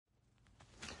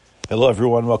Hello,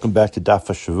 everyone. Welcome back to Daf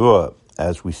HaShavua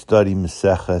as we study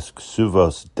Maseches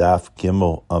Ksuvos Daf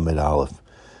Gimel Amid Aleph.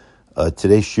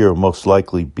 Today's shir will most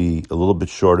likely be a little bit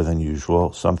shorter than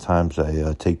usual. Sometimes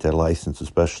I take that license,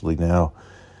 especially now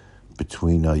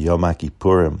between Yom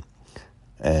Kippurim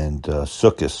and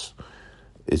Sukkot.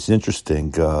 It's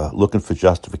interesting, looking for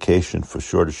justification for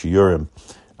shorter shiurim.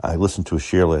 I listened to a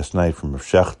shir last night from Rav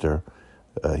Shechter.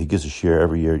 He gives a shir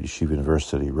every year at Yeshiva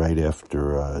University right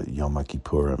after Yom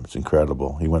Kippurim. It's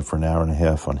incredible. He went for an hour and a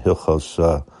half on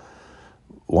Hilchos,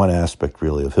 one aspect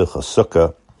really of Hilchos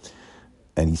Sukkah,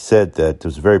 and he said that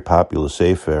there's a very popular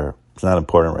sefer. It's not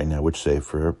important right now which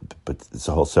sefer, but it's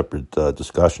a whole separate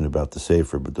discussion about the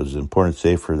sefer. But there's an important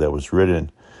sefer that was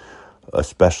written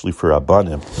especially for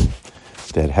Rabbanim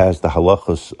that has the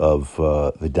halachos of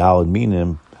the Daled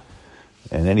Minim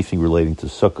and anything relating to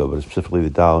Sukkah, but specifically the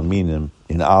Daled Minim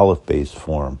in Aleph-based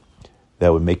form.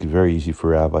 That would make it very easy for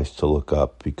rabbis to look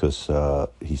up because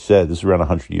he said, this is around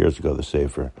 100 years ago, the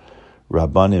Sefer,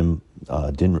 Rabbanim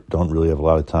don't really have a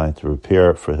lot of time to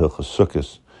prepare for Hilchos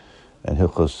Sukkos and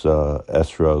Hilchos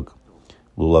Esrog,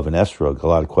 Lulav and Esrog. A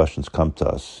lot of questions come to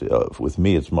us. With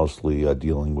me, it's mostly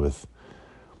dealing with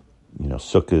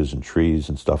sukkahs and trees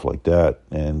and stuff like that,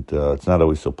 and it's not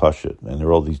always so pashut. And there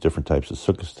are all these different types of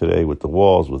sukkahs today with the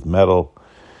walls, with metal.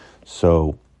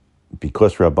 So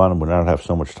because Rabbanim would not have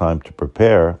so much time to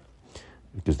prepare,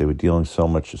 because they were dealing so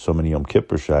many Yom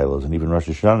Kippur shilos and even Rosh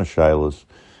Hashanah shilos,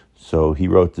 so he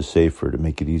wrote the Sefer to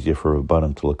make it easier for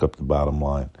Rabbanim to look up the bottom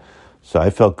line. So I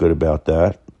felt good about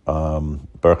that.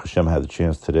 Baruch Hashem, I had the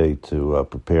chance today to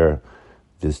prepare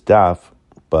this daf,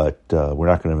 but we're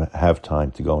not going to have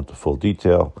time to go into full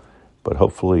detail, but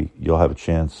hopefully you'll have a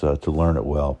chance to learn it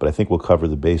well. But I think we'll cover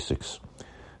the basics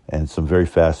and some very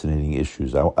fascinating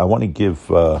issues. I want to give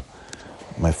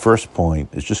my first point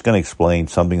is just going to explain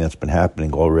something that's been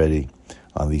happening already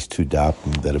on these two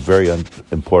dafim that are very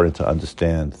important to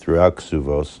understand throughout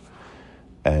Ksuvos,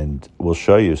 and we'll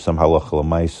show you some halacha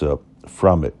l'maisa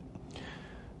from it.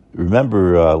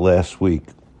 Remember last week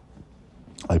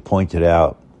I pointed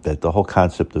out that the whole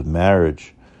concept of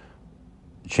marriage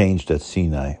changed at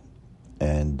Sinai,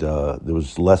 and there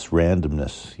was less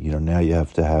randomness. Now you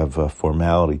have to have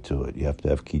formality to it. You have to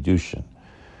have kiddushin,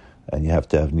 and you have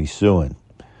to have nisuin.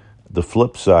 The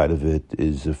flip side of it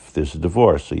is if there's a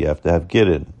divorce, so you have to have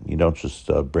gittin. You don't just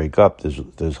break up. There's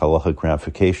halachic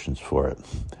ramifications for it.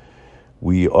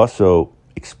 We also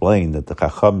explained that the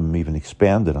Chachamim even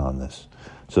expanded on this.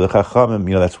 So the Chachamim,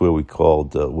 that's where we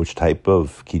called which type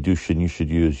of kiddushin you should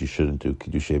use. You shouldn't do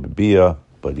kiddushay b'biyah,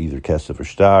 but either kesef or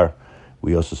shtar.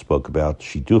 We also spoke about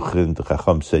shiduchin. The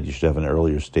Chacham said you should have an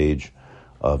earlier stage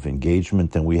of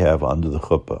engagement than we have under the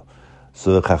chuppah.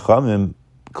 So the Chachamim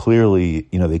clearly,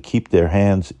 they keep their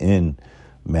hands in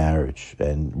marriage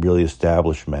and really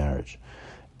establish marriage.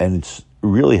 And it's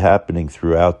really happening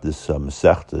throughout this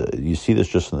Masechta. You see this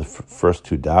just in the first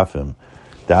two dafim,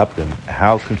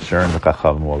 how concerned the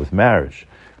Chachamim were with marriage.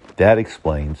 That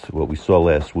explains what we saw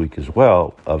last week as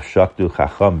well of Shaktu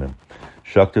Chachamim.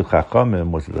 Shaktu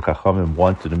Chachamim was that the Chachamim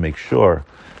wanted to make sure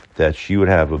that she would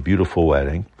have a beautiful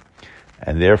wedding,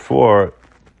 and therefore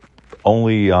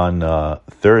only on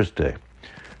Thursday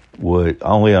would the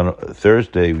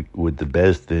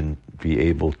Beis Din be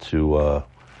able to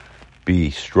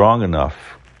be strong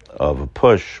enough of a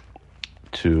push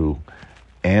to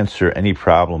answer any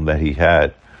problem that he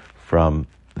had from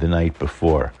the night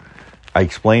before. I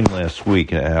explained last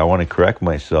week, and I want to correct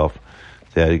myself,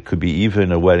 that it could be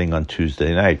even a wedding on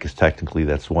Tuesday night, because technically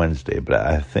that's Wednesday. But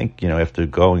I think, after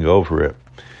going over it,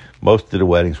 most of the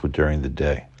weddings were during the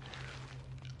day.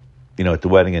 At the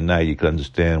wedding at night, you could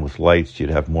understand with lights,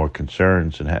 you'd have more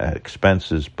concerns and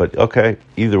expenses. But okay,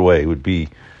 either way, it would be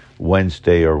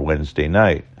Wednesday or Wednesday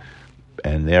night.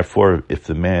 And therefore, if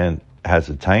the man has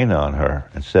a taina on her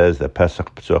and says that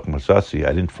Pesach Pesach Masasi,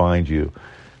 I didn't find you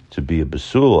to be a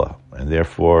basula, and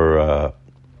therefore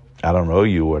I don't owe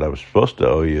you what I was supposed to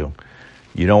owe you,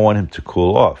 you don't want him to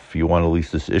cool off. You want at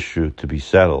least this issue to be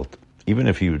settled. Even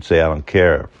if he would say, I don't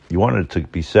care, you want it to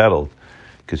be settled,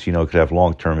 because it could have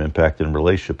long-term impact in the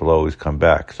relationship, will always come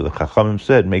back. So the Chachamim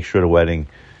said, make sure the wedding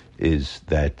is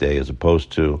that day as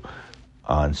opposed to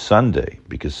on Sunday,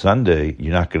 because Sunday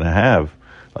you're not going to have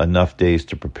enough days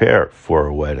to prepare for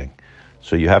a wedding.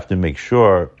 So you have to make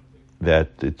sure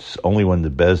that it's only when the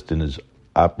Beis Din is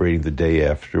operating the day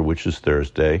after, which is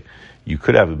Thursday. You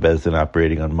could have a Beis Din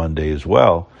operating on Monday as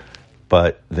well,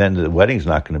 but then the wedding's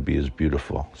not going to be as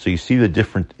beautiful. So you see the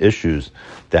different issues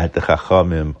that the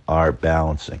Chachamim are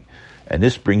balancing. And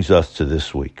this brings us to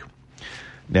this week.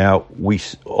 Now, we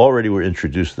already were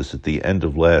introduced this at the end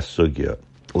of last sugya,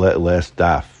 last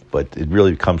daf, but it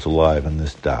really comes alive in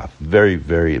this daf. Very,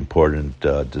 very important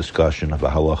discussion of the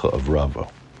halacha of Rava.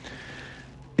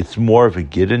 It's more of a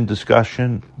Gittin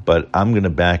discussion, but I'm going to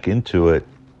back into it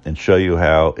and show you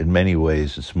how, in many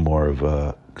ways, it's more of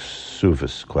a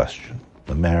ksuvas question,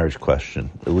 a marriage question,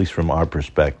 at least from our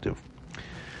perspective.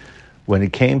 When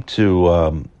it came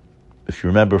to, if you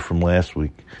remember from last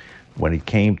week, when it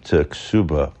came to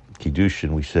ksuba,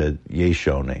 kiddushin, we said yesh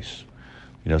ones.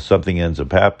 Something ends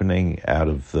up happening out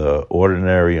of the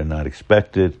ordinary or not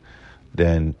expected,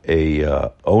 then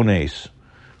a ones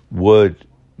would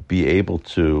be able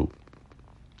to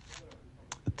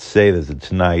say that the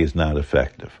Tanai is not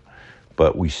effective.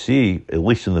 But we see, at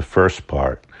least in the first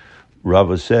part,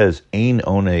 Rava says, Ein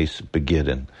ones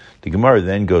begidden. The Gemara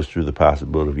then goes through the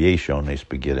possibility of yesh ones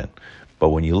begidden. But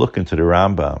when you look into the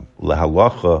Rambam,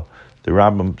 lahalacha, the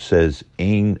Rambam says,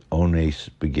 Ein ones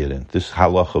begidden. This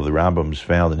halacha of the Rambam is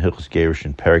found in Hilchos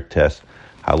Gerushin, Perek Tes,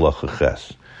 halacha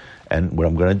ches. And what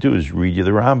I'm going to do is read you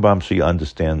the Rambam so you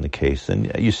understand the case.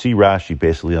 And you see Rashi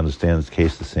basically understands the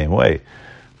case the same way.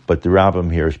 But the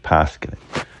Rambam here is paskening.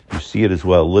 You see it as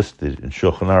well listed in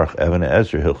Shulchan Aruch, Even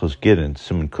Ezra, Hilchos Gittin,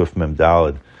 Siman Kuf Mem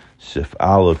Daled, Sif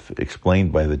Aleph,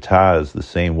 explained by the Taz the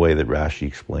same way that Rashi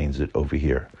explains it over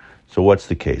here. So what's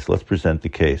the case? Let's present the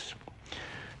case.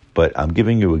 But I'm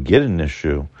giving you a Gittin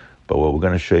issue, but what we're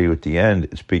going to show you at the end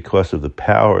is because of the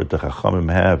power the Chachamim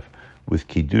have with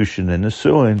Kiddushin and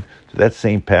Nesuin, so that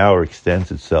same power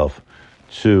extends itself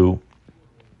to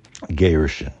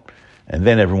Gerushin. And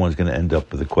then everyone's going to end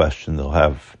up with a question they'll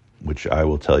have, which I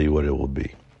will tell you what it will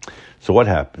be. So what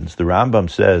happens? The Rambam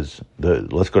says,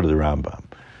 let's go to the Rambam.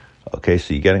 Okay,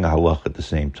 so you're getting a halach at the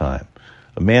same time.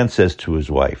 A man says to his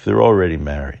wife, they're already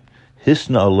married,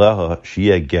 Hisna aleha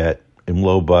sheyeh get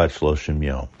imlo bat shloshim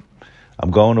yom.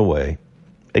 I'm going away.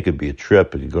 It could be a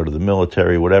trip, it could go to the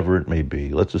military, whatever it may be.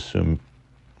 Let's assume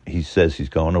he says he's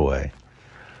going away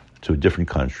to a different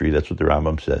country. That's what the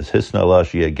Rambam says. Hisna aleha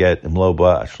sheyeh get imlo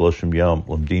bat shloshim yom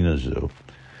lemdina zu.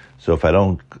 So if I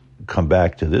don't come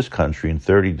back to this country in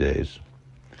 30 days,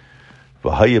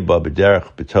 v'haya ba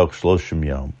b'derech b'tok shloshim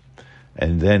yom,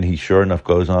 and then he sure enough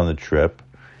goes on the trip,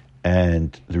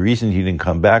 and the reason he didn't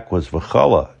come back was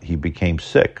v'chala, he became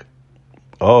sick.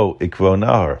 Oh, ikvo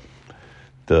nahar,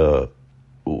 the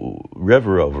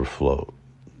river overflowed,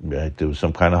 right? There was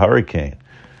some kind of hurricane,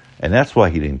 and that's why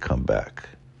he didn't come back.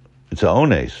 It's a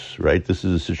ones, right? This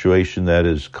is a situation that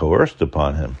is coerced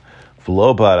upon him.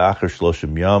 V'lo ba'ad achar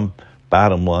shloshim yom,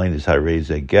 bottom line is harei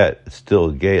ze get, it's still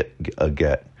a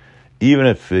get. Even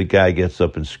if the guy gets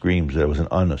up and screams that it was an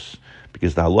onus,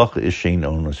 because the halacha is shein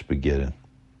onus begidden,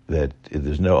 that if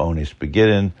there's no onus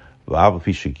begidden,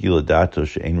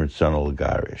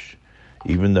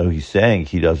 even though he's saying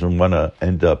he doesn't want to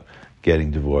end up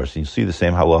getting divorced. And you see the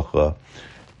same halacha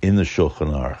in the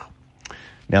Shulchan Aruch.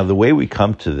 Now, the way we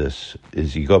come to this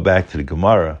is you go back to the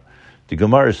Gemara. The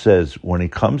Gemara says when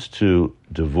it comes to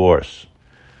divorce,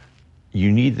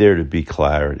 you need there to be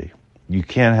clarity. You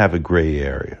can't have a gray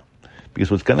area. Because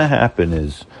what's going to happen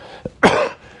is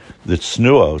the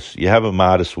snuos, you have a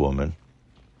modest woman,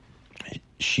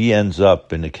 she ends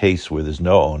up in a case where there's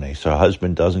no ones, her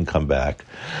husband doesn't come back,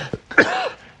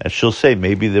 and she'll say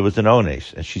maybe there was an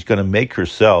ones, and she's going to make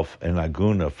herself an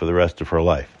aguna for the rest of her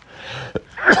life,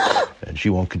 and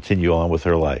she won't continue on with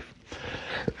her life.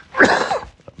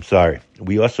 I'm sorry.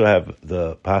 We also have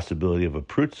the possibility of a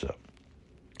prutza.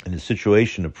 In the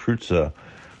situation of prutza,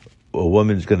 a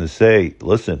woman's going to say,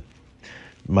 listen,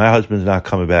 my husband's not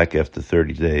coming back after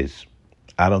 30 days.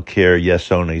 I don't care, yes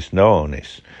ones, no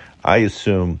ones. I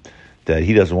assume that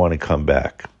he doesn't want to come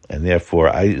back. And therefore,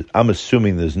 I'm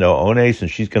assuming there's no ones, and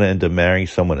she's going to end up marrying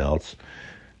someone else.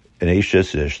 An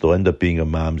Eishes Ish, they'll end up being a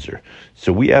mamzer.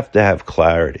 So we have to have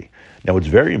clarity. Now, what's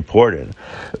very important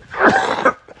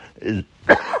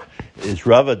is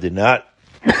Rava did not,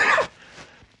 I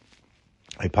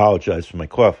apologize for my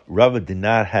cough, Rava did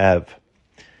not have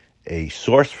a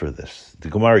source for this. The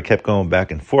Gemara kept going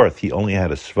back and forth. He only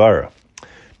had a svara.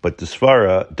 But the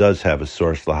svara does have a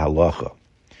source lahalacha.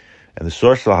 And the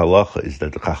source lahalacha is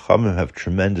that the Chachamim have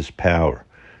tremendous power.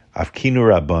 Afkinu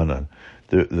Rabbanan.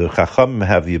 The Chachamim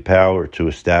have the power to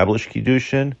establish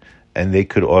Kiddushin, and they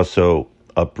could also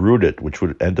uproot it, which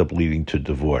would end up leading to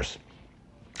divorce.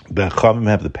 The Chachamim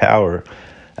have the power,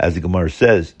 as the Gemara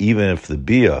says, even if the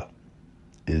Bia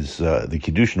is, the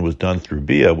Kiddushin was done through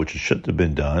Bia, which it shouldn't have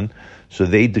been done, so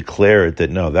they declared that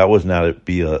no, that was not a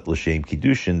Bia L'Shem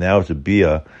Kiddushin, that was a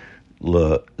Bia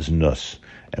L'Znus.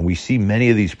 And we see many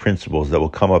of these principles that will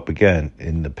come up again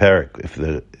in the Perek.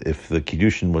 If the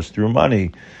Kiddushin was through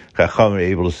money, Chacham are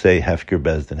able to say Hefker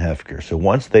Bezdin Hefker. So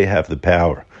once they have the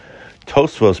power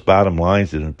Tosfos bottom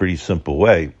lines it in a pretty simple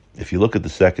way. If you look at the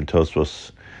second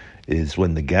Tosfos, is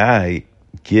when the guy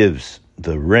gives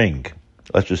the ring,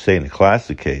 let's just say in a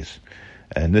classic case,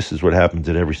 and this is what happens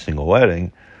at every single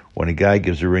wedding, when a guy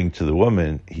gives a ring to the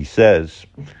woman, he says,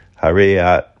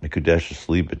 Hareyat Mikudesh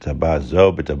Asli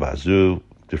b'tabazo b'tabazu,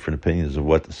 different opinions of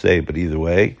what to say, but either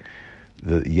way,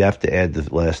 you have to add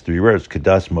the last three words,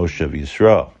 Kadas Moshe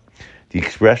Yisrael. The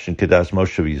expression Kadas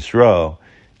Moshe Yisrael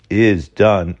is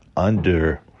done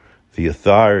under the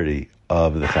authority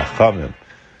of the Chachamim.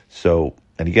 So,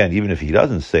 and again, even if he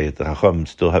doesn't say it, the Chachamim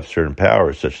still have certain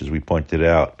powers, such as we pointed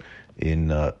out in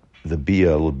the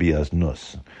Bia L'Bia's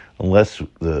Nus. Unless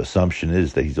the assumption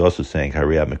is that he's also saying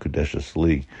Hariyat Mekudesh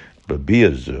Asli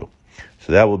B'Biazu.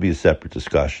 So that will be a separate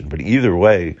discussion. But either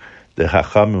way, the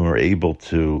Chachamim are able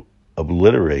to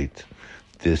obliterate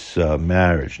this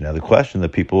marriage. Now, the question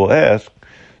that people will ask,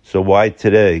 so why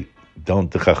today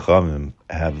don't the Chachamim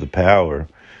have the power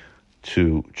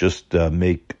to just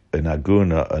make an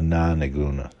aguna a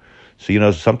non-aguna?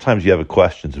 So, sometimes you have a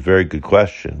question. It's a very good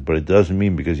question, but it doesn't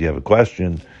mean because you have a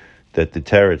question that the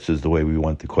teretz is the way we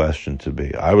want the question to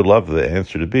be. I would love the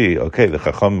answer to be, okay, the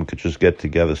Chachamim could just get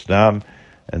together snam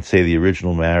and say the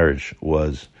original marriage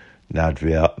was not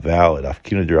valid.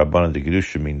 Afkina d'Rabbanan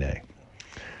d'Gedusha minei.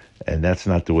 And that's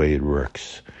not the way it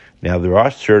works. Now, there are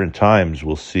certain times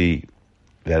we'll see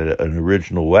that at an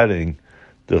original wedding,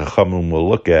 the Chachamim will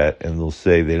look at and they'll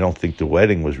say they don't think the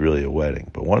wedding was really a wedding.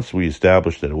 But once we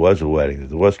establish that it was a wedding, that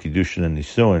there was Kiddushin and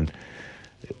Nisuin,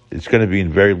 it's going to be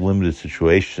in very limited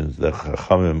situations that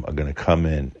Chachamim are going to come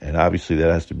in. And obviously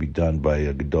that has to be done by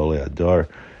a Gedolei Adar.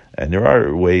 And there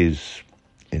are ways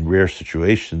in rare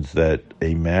situations that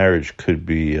a marriage could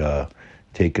be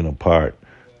taken apart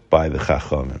by the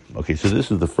Chachamim. Okay, so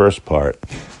this is the first part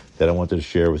that I wanted to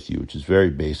share with you, which is very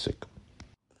basic.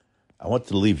 I want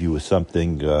to leave you with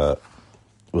something,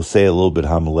 we'll say a little bit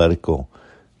homiletical,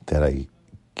 that I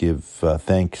give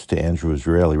thanks to Andrew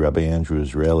Israeli, Rabbi Andrew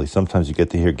Israeli. Sometimes you get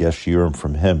to hear Gesh Shiurim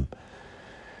from him.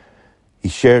 He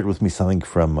shared with me something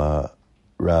from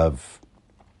Rav,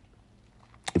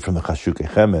 from the Chashukei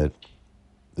Chemed,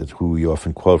 that's who we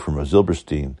often quote from Rav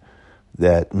Zilberstein,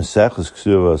 that Maseches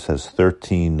Ksuvos has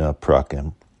 13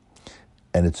 prakim,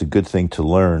 and it's a good thing to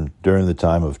learn during the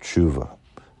time of tshuva,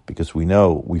 because we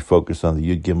know we focus on the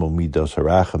Yud Gimel Midos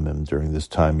Harachamim during this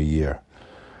time of year.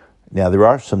 Now, there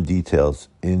are some details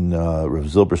in Rav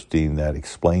Zilberstein that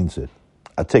explains it.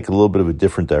 I'll take a little bit of a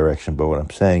different direction, but what I'm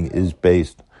saying is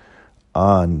based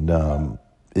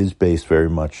very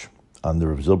much on the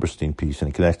Rav Zilberstein piece, and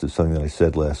it connects to something that I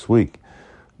said last week,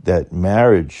 that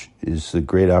marriage is a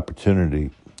great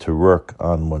opportunity to work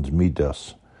on one's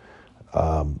midos,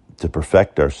 to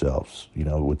perfect ourselves,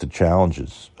 with the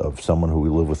challenges of someone who we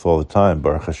live with all the time,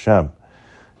 Baruch Hashem.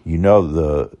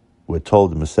 We're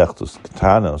told in Masechtos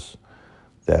Ketanos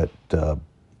that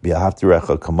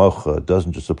B'ahavtirecha kamocha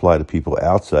doesn't just apply to people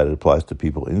outside, it applies to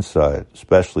people inside,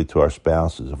 especially to our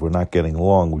spouses. If we're not getting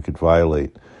along, we could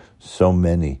violate so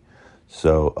many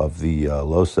of the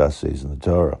los ases in the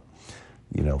Torah.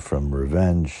 From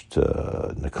revenge to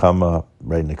nekama,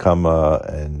 right? Nekama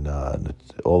and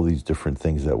all these different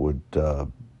things that would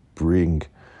bring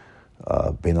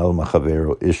bein adam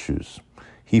machavero issues.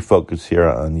 He focused here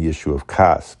on the issue of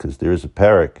kas, because there is a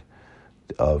parak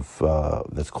of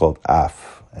that's called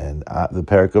af, and the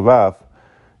parak of af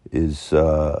is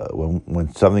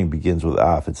when something begins with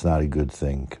af, it's not a good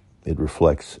thing. It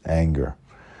reflects anger.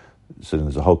 So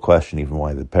there's a whole question even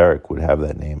why the parak would have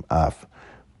that name af.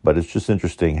 But it's just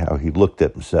interesting how he looked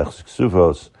at Maseches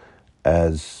Ksuvos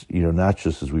as, not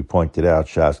just as we pointed out,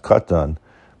 Shas Katan,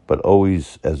 but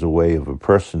always as a way of a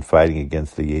person fighting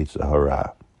against the Yetzer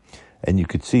Hara. And you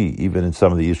could see, even in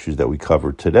some of the issues that we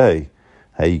covered today,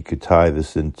 how you could tie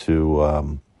this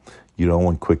into, you don't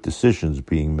want quick decisions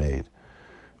being made.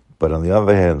 But on the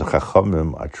other hand, the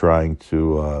Chachamim are trying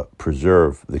to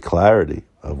preserve the clarity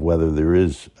of whether there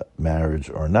is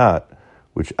marriage or not,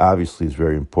 which obviously is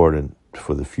very important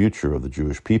for the future of the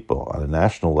Jewish people on a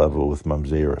national level with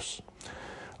Mamzerus.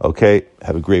 Okay,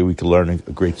 have a great week of learning,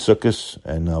 a great Sukkos,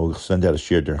 and we'll send out a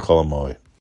shir during Chol HaMoed.